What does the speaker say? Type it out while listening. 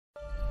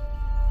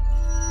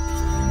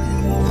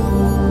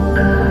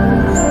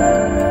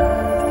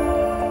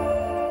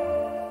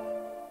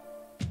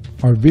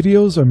Our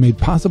videos are made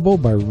possible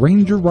by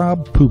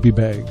RangerRob Poopy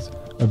Bags,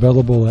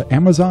 available at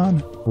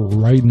Amazon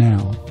right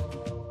now.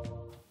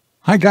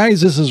 Hi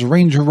guys, this is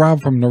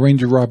RangerRob from the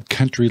RangerRob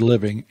Country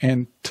Living,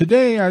 and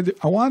today I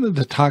wanted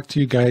to talk to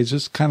you guys,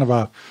 just kind of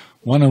a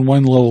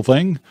one-on-one little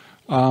thing.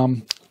 Not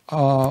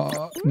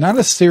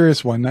a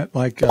serious one, not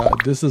like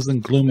this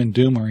isn't gloom and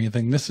doom or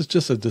anything. This is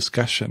just a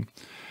discussion.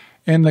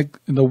 And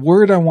the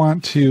word I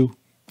want to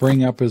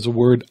bring up is the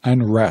word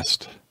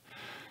unrest.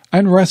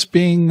 Unrest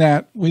being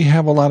that we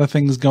have a lot of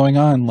things going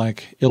on,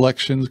 like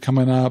elections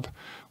coming up,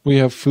 we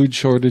have food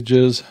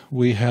shortages,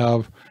 we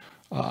have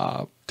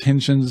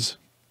tensions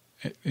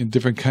in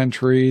different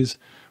countries,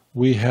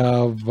 we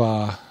have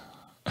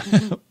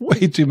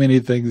way too many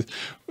things.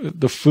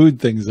 The food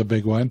thing is a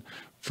big one.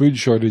 Food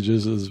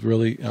shortages is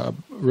really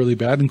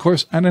bad, and of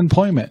course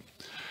unemployment.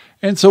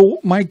 And so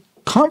my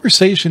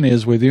conversation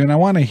is with you, and I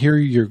want to hear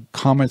your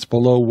comments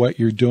below what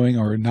you're doing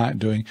or not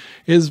doing,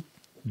 is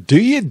do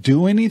you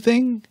do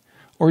anything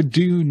or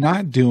do you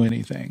not do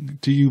anything?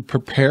 Do you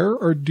prepare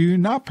or do you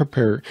not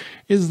prepare?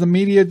 Is the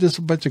media just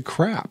a bunch of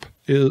crap?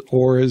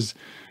 Or is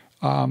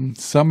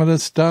some of the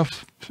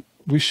stuff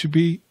we should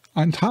be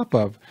on top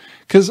of?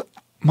 Because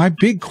my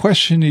big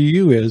question to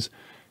you is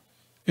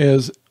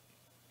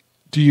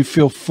do you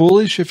feel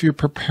foolish if you're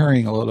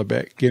preparing a little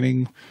bit,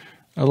 getting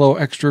a little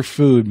extra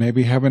food,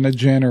 maybe having a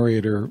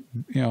generator,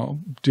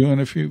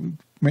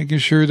 making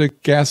sure the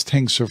gas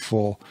tanks are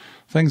full,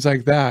 things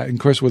like that. And of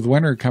course, with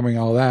winter coming,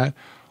 all that,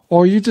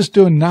 or you're just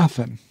doing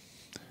nothing.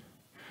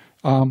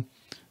 And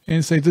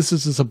you say, this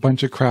is just a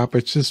bunch of crap.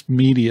 It's just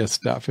media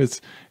stuff. It's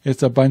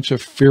a bunch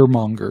of fear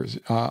mongers.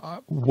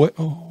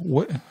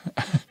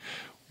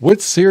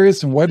 What's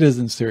serious and what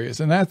isn't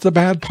serious? And that's the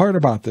bad part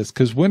about this,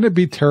 because wouldn't it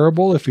be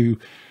terrible if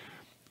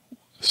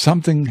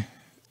something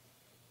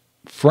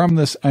from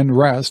this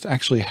unrest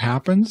actually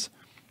happens?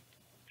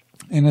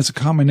 And it's a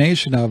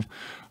combination of,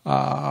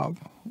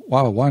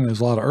 one, there's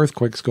a lot of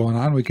earthquakes going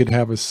on. We could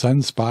have a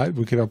sunspot.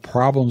 We could have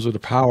problems with the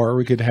power.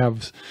 We could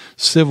have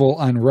civil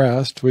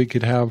unrest. We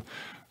could have,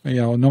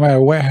 no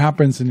matter what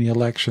happens in the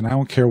election, I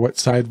don't care what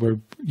side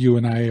you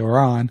and I are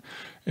on.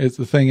 The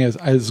thing is,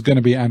 it's going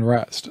to be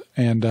unrest.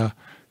 And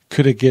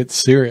could it get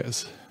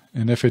serious?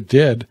 And if it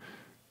did,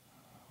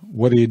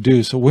 what do you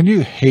do? So when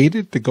you hate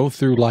it to go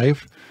through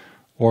life,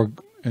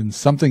 and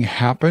something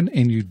happened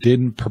and you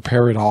didn't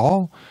prepare at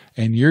all,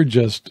 and you're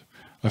just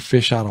a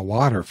fish out of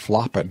water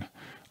flopping,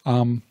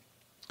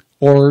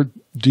 or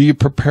do you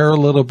prepare a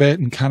little bit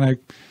and kind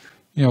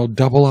of,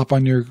 double up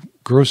on your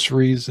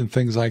groceries and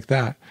things like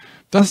that?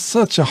 That's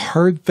such a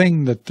hard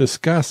thing to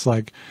discuss.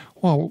 Like,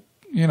 well,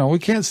 we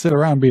can't sit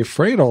around and be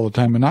afraid all the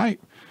time. And I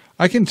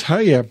can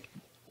tell you,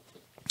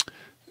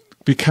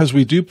 because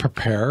we do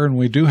prepare and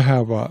we do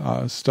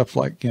have stuff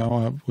like,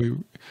 we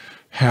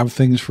have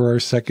things for our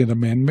Second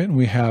Amendment.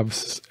 We have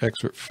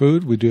extra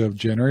food. We do have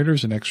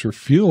generators and extra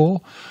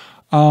fuel.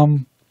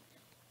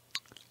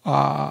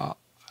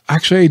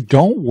 Actually,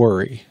 don't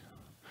worry.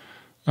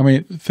 I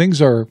mean,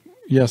 things are,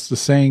 yes, the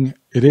saying,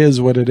 it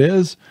is what it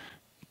is.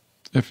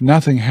 If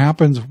nothing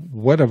happens,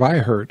 what have I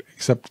heard?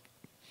 Except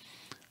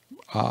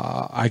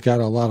I got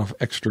a lot of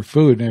extra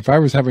food. And if I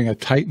was having a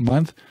tight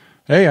month,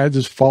 hey, I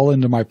just fall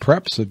into my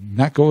preps and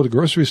not go to the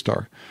grocery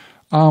store.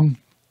 So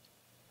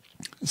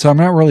I'm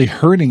not really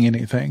hurting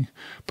anything,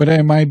 but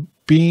am I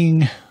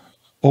being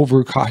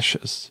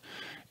overcautious?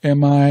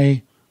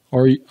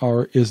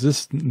 Or is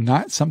this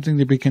not something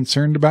to be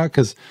concerned about?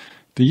 Because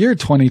the year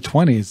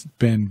 2020 has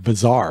been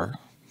bizarre,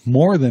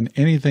 more than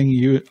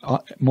anything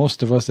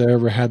most of us have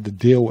ever had to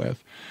deal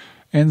with.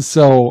 And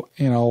so,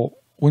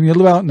 when you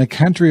live out in the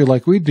country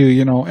like we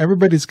do,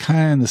 everybody's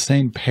kind of on the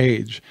same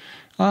page.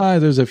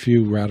 There's a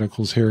few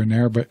radicals here and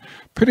there, but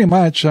pretty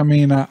much, I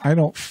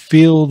don't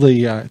feel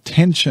the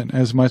tension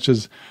as much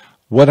as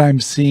what I'm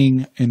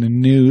seeing in the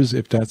news,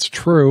 if that's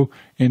true,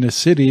 in the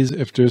cities,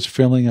 if there's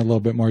feeling a little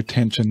bit more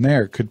tension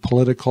there. Could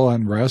political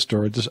unrest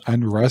or just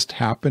unrest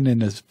happen in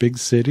these big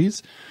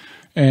cities?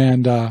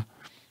 And,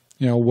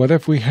 what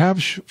if we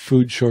have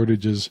food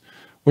shortages,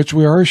 which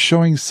we are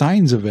showing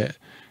signs of it?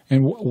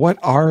 And what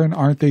are and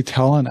aren't they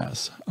telling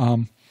us?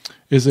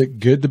 Is it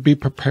good to be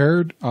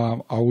prepared?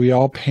 Are we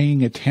all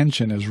paying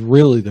attention is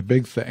really the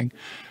big thing.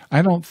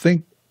 I don't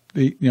think,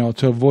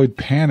 to avoid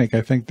panic,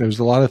 I think there's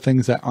a lot of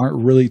things that aren't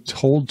really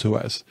told to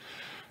us.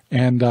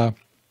 And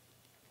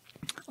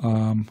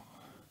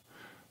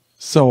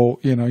so,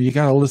 you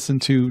got to listen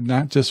to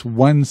not just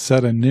one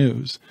set of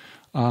news.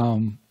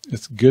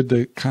 It's good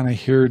to kind of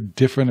hear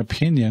different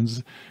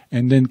opinions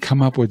and then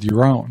come up with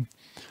your own.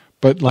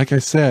 But like I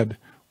said,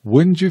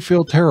 wouldn't you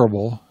feel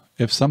terrible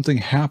if something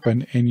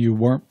happened and you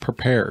weren't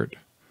prepared?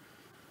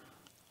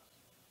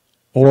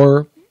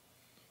 Or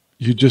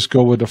you just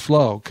go with the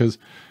flow? Because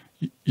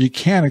you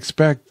can't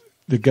expect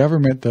the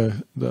government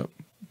to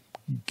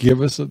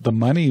give us the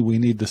money we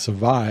need to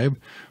survive.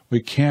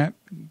 We can't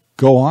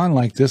go on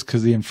like this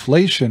because the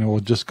inflation will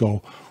just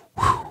go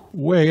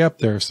way up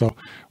there. So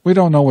we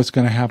don't know what's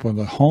going to happen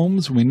with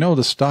homes. We know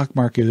the stock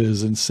market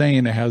is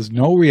insane. It has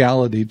no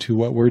reality to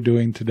what we're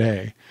doing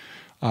today.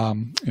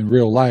 in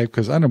real life,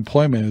 because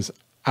unemployment is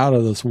out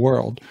of this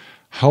world.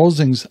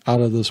 Housing's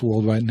out of this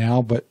world right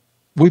now, but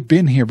we've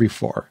been here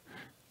before.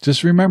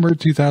 Just remember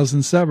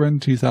 2007,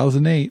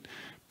 2008,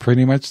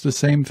 pretty much the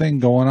same thing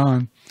going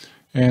on.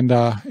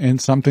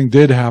 And something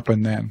did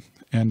happen then.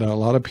 And a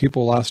lot of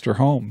people lost their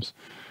homes.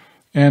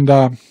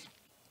 And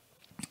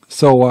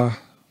so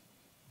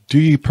do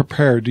you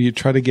prepare? Do you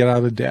try to get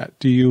out of debt?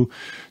 Do you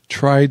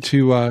try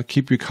to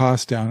keep your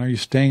costs down? Are you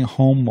staying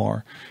home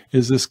more?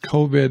 Is this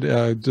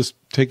COVID just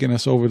taking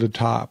us over the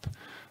top?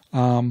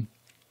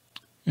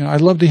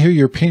 I'd love to hear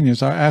your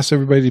opinions. I ask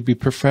everybody to be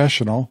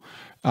professional.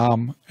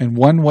 And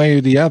one way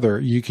or the other,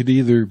 you could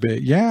either be,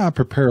 yeah,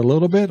 prepare a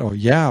little bit, or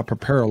yeah,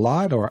 prepare a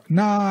lot, or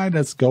nah,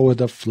 let's go with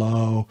the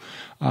flow.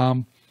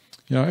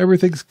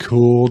 Everything's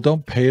cool.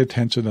 Don't pay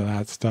attention to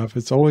that stuff.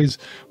 It's always,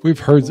 we've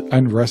heard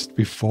unrest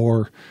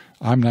before.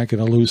 I'm not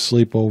going to lose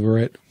sleep over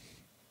it.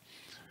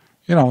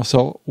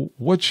 So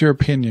what's your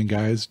opinion,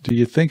 guys? Do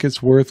you think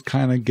it's worth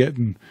kind of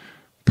getting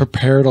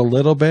prepared a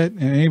little bit?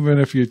 And even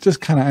if you're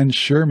just kind of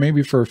unsure,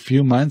 maybe for a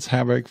few months,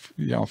 have a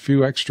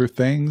few extra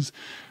things.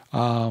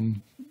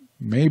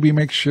 Maybe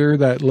make sure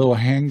that little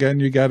handgun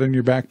you got in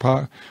your back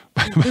pocket,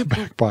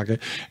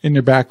 in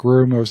your back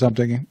room or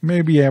something,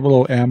 maybe you have a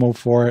little ammo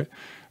for it.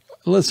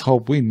 Let's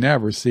hope we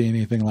never see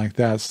anything like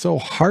that. It's so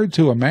hard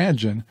to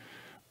imagine,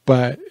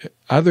 but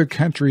other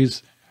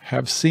countries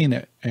have seen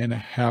it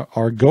and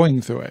are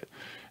going through it.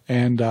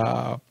 And,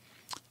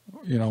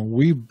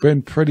 we've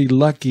been pretty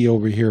lucky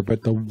over here,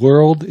 but the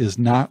world is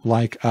not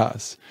like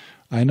us.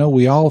 I know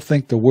we all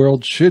think the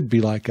world should be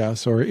like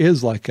us or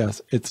is like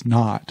us. It's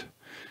not.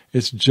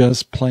 It's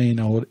just plain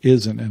old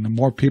isn't. And the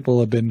more people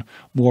have been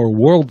more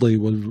worldly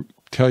will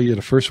tell you,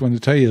 the first one to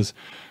tell you is,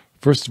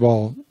 first of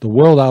all, the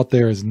world out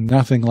there is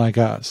nothing like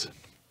us.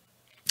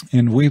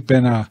 And we've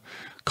been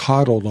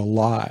coddled a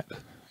lot.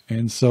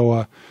 And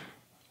so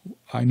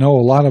I know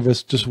a lot of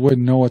us just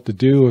wouldn't know what to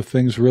do if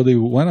things really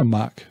went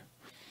amok.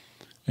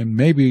 And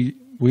maybe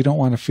we don't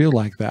want to feel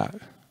like that.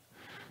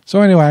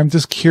 So anyway, I'm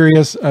just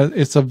curious.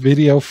 It's a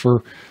video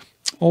for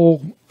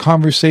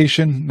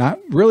conversation, not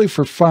really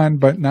for fun,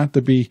 but not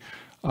to be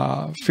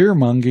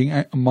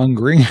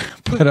fear-mongering.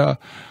 But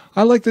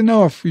I'd like to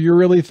know if you're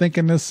really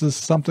thinking this is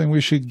something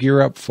we should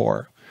gear up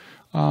for,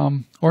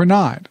 or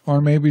not.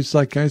 Or maybe it's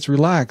like, guys,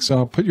 relax.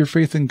 Put your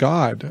faith in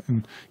God.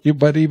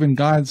 But even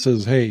God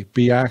says, hey,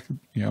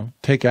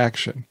 take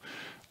action.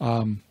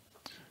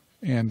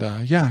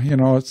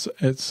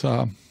 It's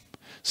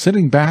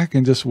sitting back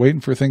and just waiting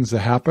for things to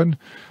happen,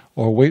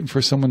 or waiting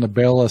for someone to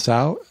bail us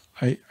out.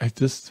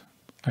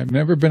 I've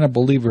never been a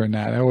believer in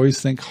that. I always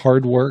think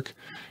hard work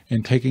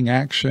and taking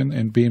action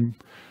and being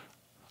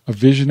a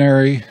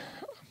visionary,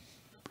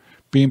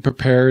 being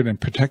prepared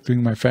and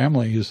protecting my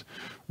family is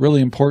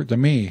really important to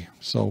me.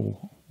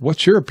 So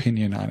what's your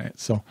opinion on it?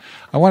 So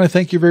I want to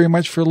thank you very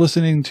much for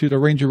listening to the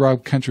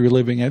RangerRob Country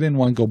Living. I didn't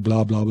want to go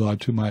blah, blah, blah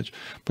too much,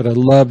 but I'd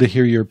love to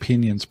hear your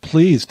opinions.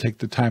 Please take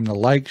the time to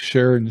like,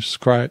 share, and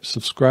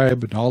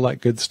subscribe and all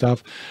that good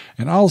stuff.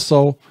 And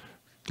also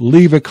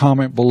leave a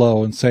comment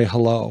below and say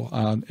hello.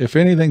 If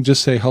anything,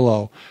 just say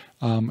hello.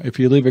 If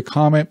you leave a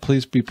comment,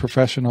 please be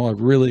professional. I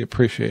really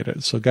appreciate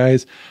it. So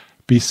guys,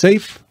 be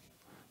safe,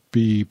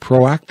 be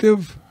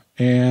proactive,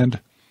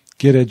 and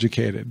get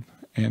educated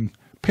and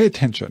pay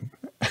attention.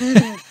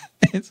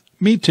 It's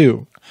me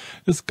too.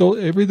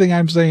 Everything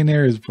I'm saying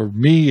here is for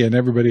me and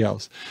everybody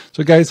else.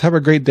 So guys, have a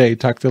great day.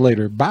 Talk to you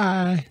later.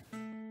 Bye.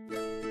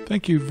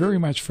 Thank you very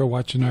much for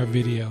watching our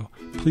video.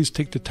 Please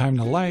take the time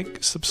to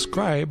like,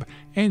 subscribe,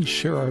 and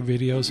share our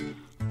videos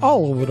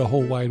all over the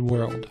whole wide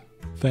world.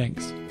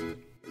 Thanks.